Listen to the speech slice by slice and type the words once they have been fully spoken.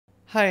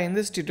Hi, in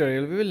this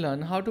tutorial we will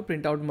learn how to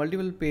print out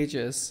multiple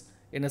pages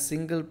in a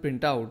single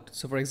printout.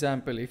 So for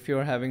example, if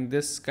you're having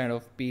this kind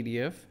of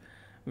PDF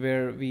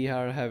where we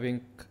are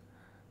having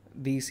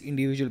these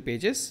individual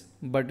pages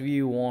but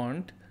we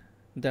want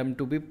them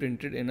to be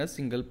printed in a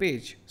single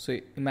page. So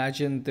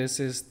imagine this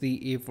is the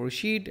A4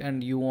 sheet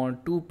and you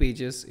want two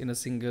pages in a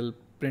single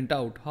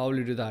printout. How will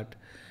you do that?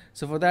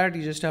 So for that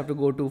you just have to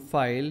go to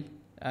File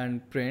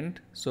and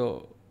Print.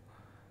 So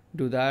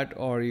do that,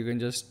 or you can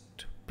just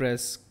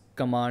press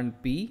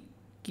Command P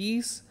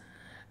keys,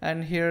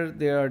 and here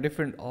there are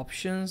different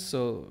options.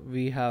 So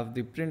we have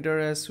the printer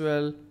as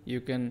well.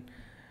 You can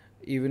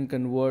even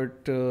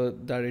convert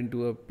that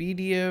into a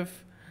PDF.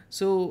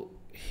 So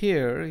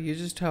here you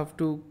just have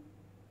to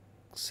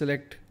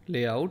select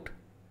layout,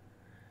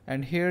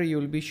 and here you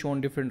will be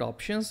shown different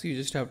options. You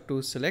just have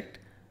to select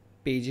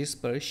pages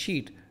per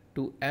sheet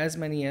to as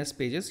many as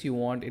pages you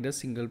want in a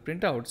single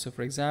printout. So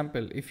for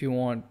example, if you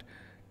want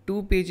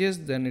 2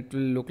 pages, then it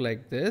will look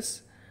like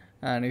this,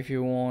 and if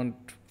you want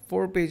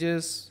 4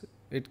 pages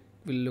it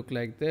will look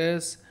like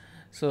this.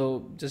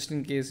 So just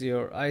in case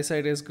your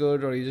eyesight is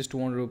good, or you just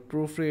want to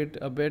proofread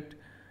a bit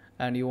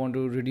and you want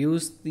to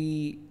reduce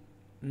the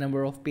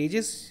number of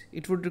pages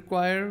it would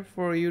require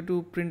for you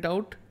to print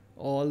out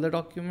all the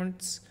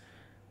documents,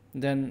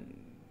 then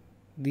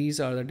these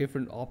are the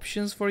different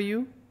options for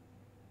you,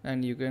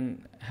 and you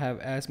can have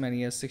as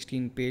many as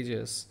 16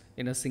 pages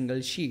in a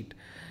single sheet.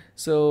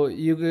 So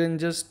you can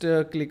just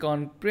click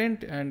on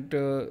print, and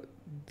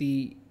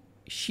the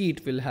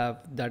sheet will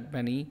have that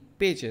many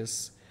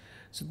pages.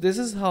 So this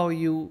is how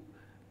you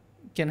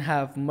can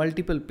have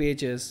multiple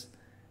pages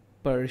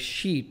per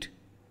sheet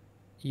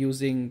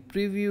using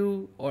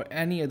Preview or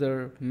any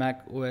other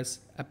macOS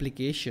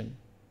application.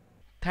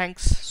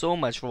 Thanks so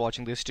much for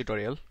watching this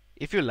tutorial.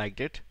 If you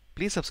liked it,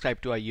 please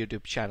subscribe to our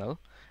YouTube channel,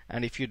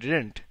 and if you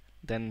didn't,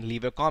 then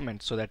leave a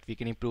comment so that we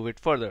can improve it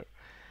further.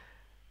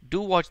 Do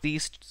watch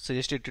these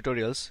suggested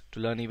tutorials to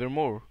learn even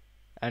more,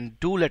 and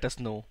do let us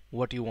know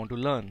what you want to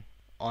learn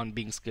on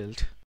Being Skilled.